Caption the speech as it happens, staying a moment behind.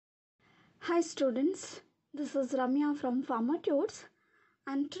Hi students, this is Ramya from Pharmatutes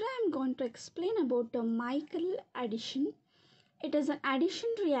and today I am going to explain about the Michael addition. It is an addition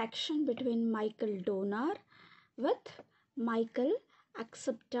reaction between Michael donor with Michael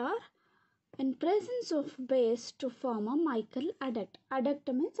acceptor in presence of base to form a Michael adduct.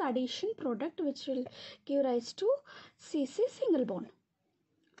 Adduct means addition product which will give rise to CC single bond.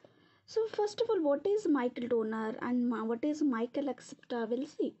 So first of all, what is Michael donor and what is Michael acceptor? We'll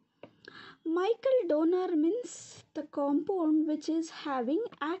see. Michael donor means the compound which is having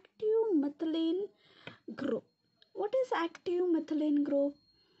active methylene group. What is active methylene group?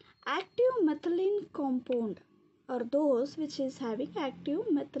 Active methylene compound are those which is having active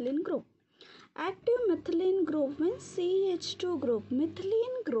methylene group. Active methylene group means CH2 group,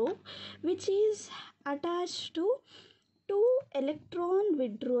 methylene group which is attached to two electron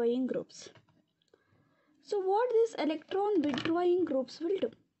withdrawing groups. So what these electron withdrawing groups will do?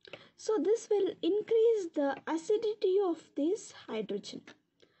 So this will increase the acidity of this hydrogen.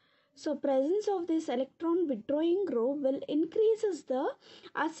 So presence of this electron withdrawing group will increases the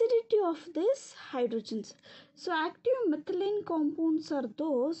acidity of these hydrogens. So active methylene compounds are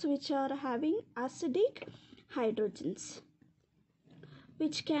those which are having acidic hydrogens,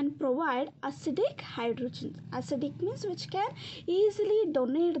 which can provide acidic hydrogens. Acidic means which can easily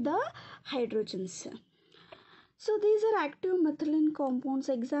donate the hydrogens. So these are active methylene compounds.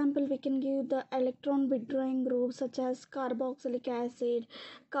 Example, we can give the electron withdrawing groups such as carboxylic acid,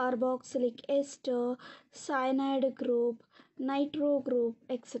 carboxylic ester, cyanide group, nitro group,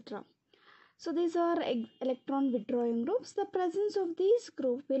 etc. So these are electron withdrawing groups. The presence of these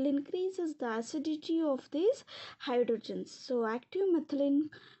group will increases the acidity of these hydrogens. So active methylene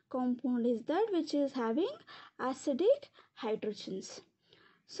compound is that which is having acidic hydrogens.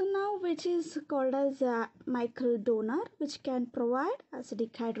 So now which is called as Michael donor, which can provide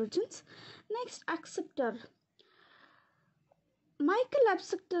acidic hydrogens. Next, acceptor. Michael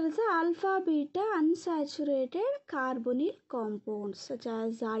acceptor is a alpha beta unsaturated carbonyl compounds such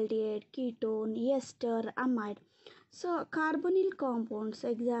as aldehyde, ketone, ester, amide. So carbonyl compounds,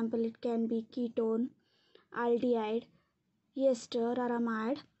 example it can be ketone, aldehyde, ester or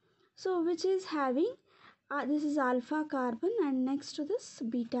amide. So which is having this is alpha carbon and next to this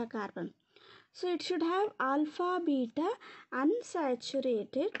beta carbon. So it should have alpha beta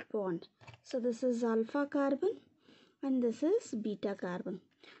unsaturated bond. So this is alpha carbon and this is beta carbon.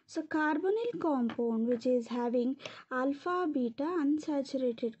 So carbonyl compound which is having alpha beta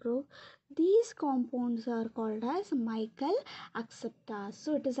unsaturated group, these compounds are called as Michael acceptors.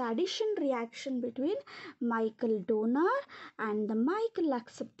 So it is addition reaction between Michael donor and the Michael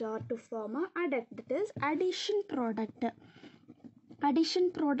acceptor to form a adduct, that is addition product.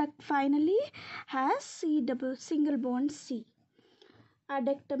 Addition product finally has C double single bond C.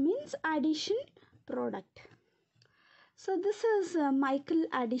 Adduct means addition product. So this is Michael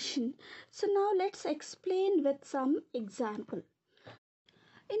addition. So now let's explain with some example.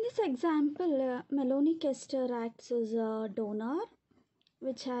 In this example, malonic ester acts as a donor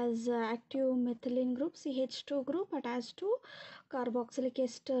which has active methylene group CH2 group attached to carboxylic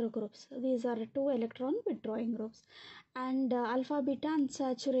ester groups. These are two electron withdrawing groups, and alpha beta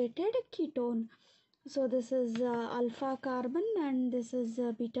unsaturated ketone. So this is alpha carbon and this is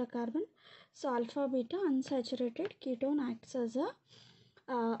beta carbon. So alpha beta unsaturated ketone acts as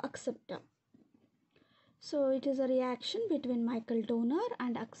a acceptor. So it is a reaction between Michael donor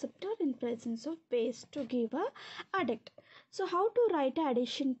and acceptor in presence of base to give a adduct. So how to write a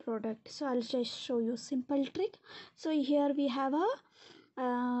addition product? So I'll just show you simple trick. So here we have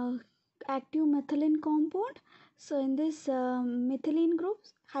a active methylene compound. So in this methylene group,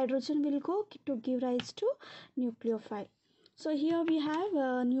 hydrogen will go to give rise to nucleophile. So here we have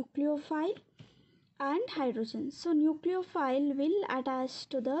nucleophile and hydrogen. So nucleophile will attach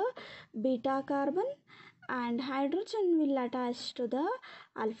to the beta carbon and hydrogen will attach to the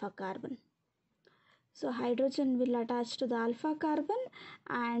alpha carbon. So hydrogen will attach to the alpha carbon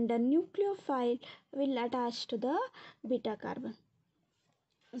and the nucleophile will attach to the beta carbon.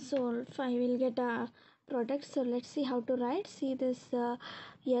 So if I will get a product, so let's see how to write. See this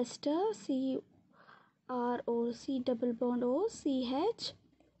ester, C R O, C double bond O, C H,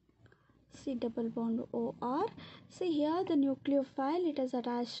 C double bond O R. See here the nucleophile, it is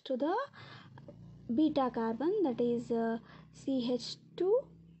attached to the beta carbon, that is CH2.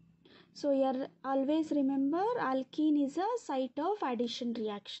 So here always remember alkene is a site of addition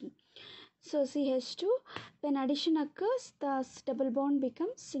reaction. So CH2, when addition occurs, the double bond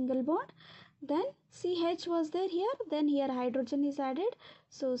becomes single bond. Then CH was there here, then here hydrogen is added.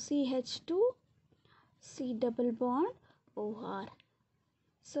 So CH2, C double bond OR.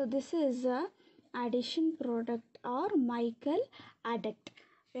 So this is a addition product or Michael adduct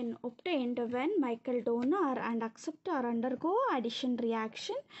when obtained when Michael donor and acceptor undergo addition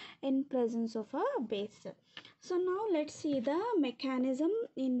reaction in presence of a base. So now let's see the mechanism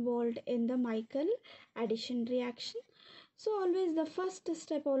involved in the Michael addition reaction. So always the first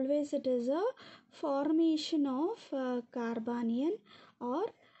step, always it is a formation of carbanion or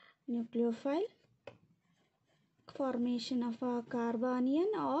nucleophile, formation of a carbanion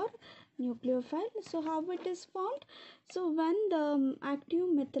or nucleophile. So how it is formed? So when the active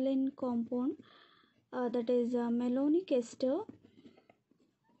methylene compound that is malonic ester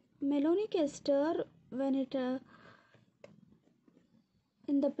when it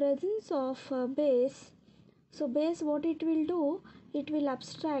in the presence of base, so base what it will do, it will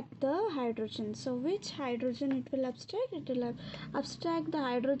abstract the hydrogen. So which hydrogen it will abstract? It will abstract the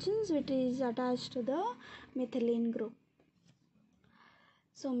hydrogens which is attached to the methylene group.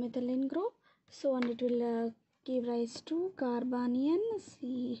 So methylene group, so and it will give rise to carbanion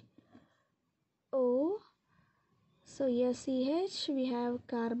CO. So here CH we have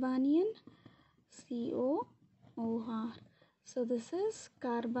carbanion COOR. So this is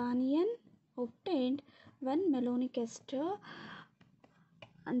carbanion obtained when malonic ester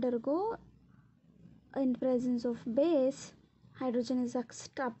undergo in presence of base, hydrogen is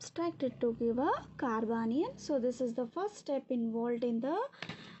abstracted to give a carbanion. So this is the first step involved in the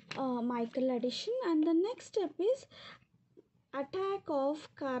Michael addition, and the next step is attack of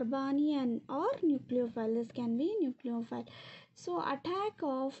carbanion or nucleophile. This can be nucleophile. So attack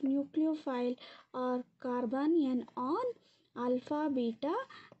of nucleophile or carbanion on alpha beta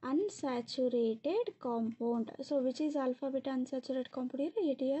unsaturated compound. So which is alpha beta unsaturated compound?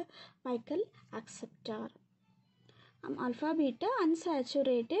 Here Michael acceptor. Alpha beta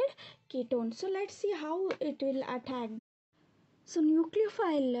unsaturated ketone. So let's see how it will attack. So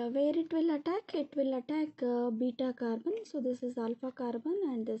nucleophile, where it will attack? It will attack beta carbon. So this is alpha carbon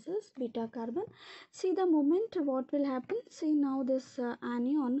and this is beta carbon. See the moment what will happen? See now this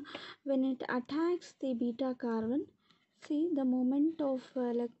anion, when it attacks the beta carbon, see the moment of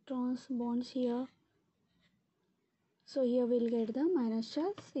electrons bonds here. So here we'll get the minus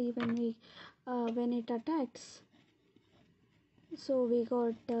charge. See when it attacks, so we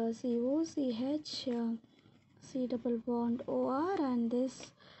got CO, CH, C double bond OR, and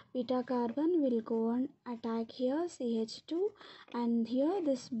this beta carbon will go and attack here CH2, and here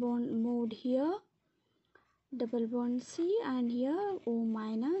this bond moved here double bond C, and here O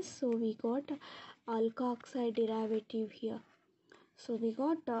minus. So we got alkoxide derivative here. So we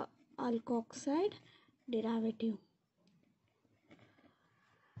got alkoxide derivative.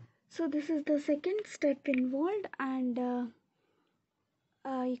 So this is the second step involved, and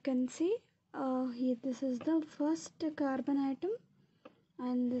you can see here this is the first carbon atom,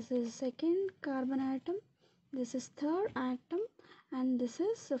 and this is second carbon atom, this is third atom, and this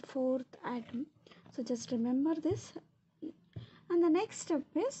is the fourth atom. So just remember this. And the next step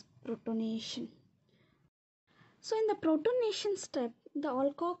is protonation. So in the protonation step, the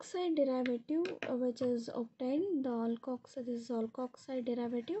alkoxide derivative which is obtained, this is alkoxide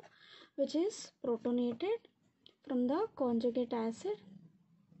derivative which is protonated from the conjugate acid.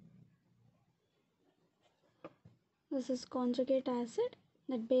 This is conjugate acid,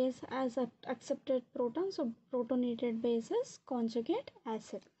 that base has accepted proton, so protonated base is conjugate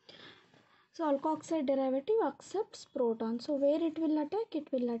acid. So alkoxide derivative accepts proton. So where it will attack? It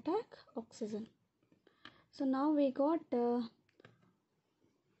will attack oxygen. So now we got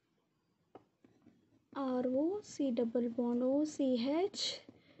RO, C double bond O, CH,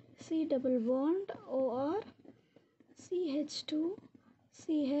 C double bond OR, CH2,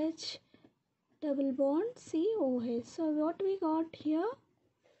 CH double bond COH. So what we got here?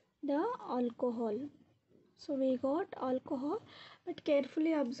 The alcohol. So we got alcohol, but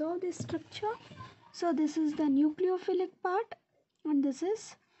carefully observe this structure. So this is the nucleophilic part, and this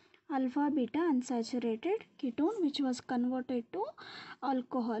is alpha beta unsaturated ketone which was converted to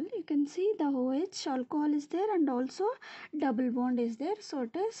alcohol. You can see the OH alcohol is there, and also double bond is there. So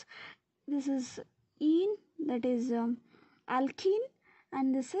this is ene, that is alkene,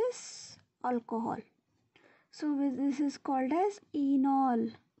 and this is alcohol. So this is called as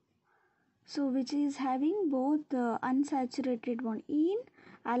enol. So which is having both the unsaturated bond, ene,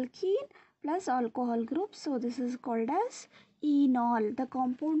 alkene plus alcohol group. So this is called as enol. The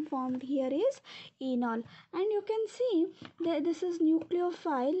compound formed here is enol, and you can see that this is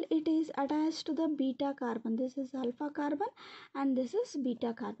nucleophile. It is attached to the beta carbon. This is alpha carbon and this is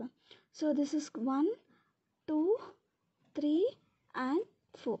beta carbon. So this is 1, 2, 3 and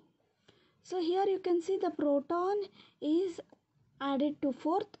 4. So here you can see the proton is added to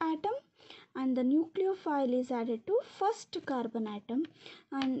fourth atom, and the nucleophile is added to first carbon atom,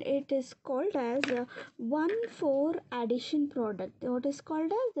 and it is called as a 1,4 addition product. What is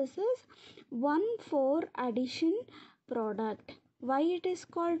called as? This is 1,4 addition product. Why it is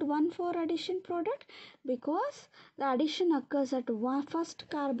called 1,4 addition product? Because the addition occurs at first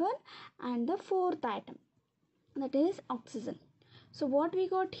carbon and the fourth atom, that is oxygen. So what we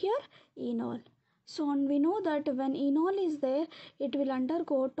got here? Enol. So we know that when enol is there, it will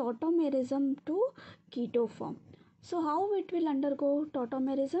undergo tautomerism to keto form. So how it will undergo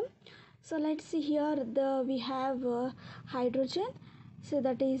tautomerism? So let's see here, we have hydrogen. So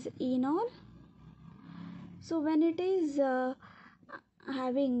that is enol. So when it is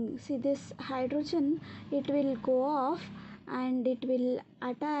having, see this hydrogen, it will go off and it will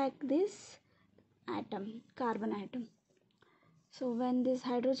attack this atom, carbon atom. So when this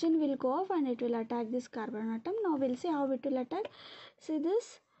hydrogen will go off and it will attack this carbon atom. Now we'll see how it will attack. See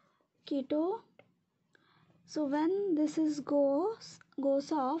this keto. So when this is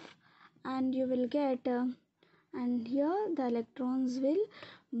goes off, and you will get and here the electrons will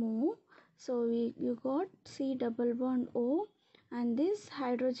move. So you got C double bond O, and this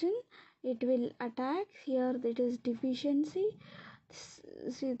hydrogen, it will attack here. That is deficiency.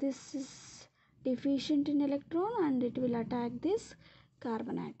 See, this is deficient in electron and it will attack this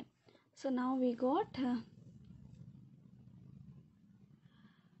carbon atom. So now we got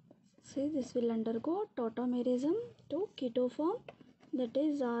see, this will undergo tautomerism to keto form, that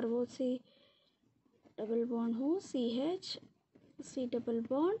is ROC double bond O, CH, C double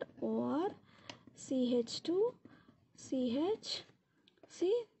bond OR, CH2, CH.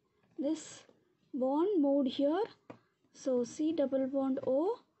 See, this bond moved here. So C double bond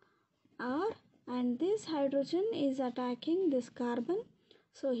O R, and this hydrogen is attacking this carbon.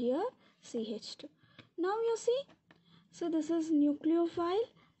 So here CH2. Now you see, so this is nucleophile,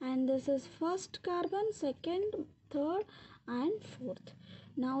 and this is first carbon, second, third and fourth.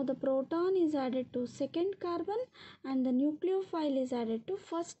 Now the proton is added to second carbon and the nucleophile is added to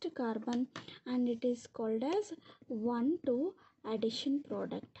first carbon, and it is called as 1,2 addition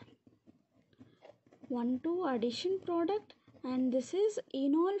product. 1,2 addition product, and this is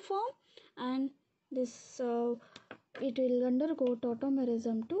enol form, and this it will undergo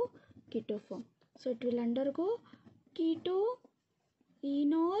tautomerism to keto form. So it will undergo keto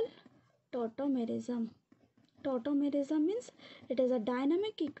enol tautomerism. Tautomerism means it is a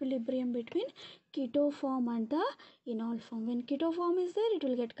dynamic equilibrium between keto form and the enol form. When keto form is there, it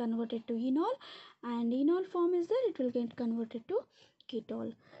will get converted to enol, and enol form is there, it will get converted to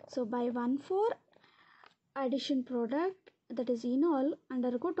ketol. So by 1,4 addition product, that is enol,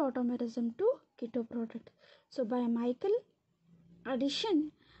 undergo tautomerism to keto product. So by Michael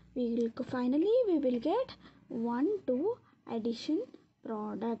addition, we will get 1,2 addition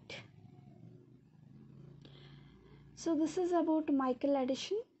product. So this is about Michael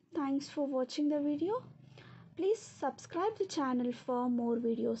addition. Thanks for watching the video. Please subscribe the channel for more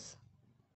videos.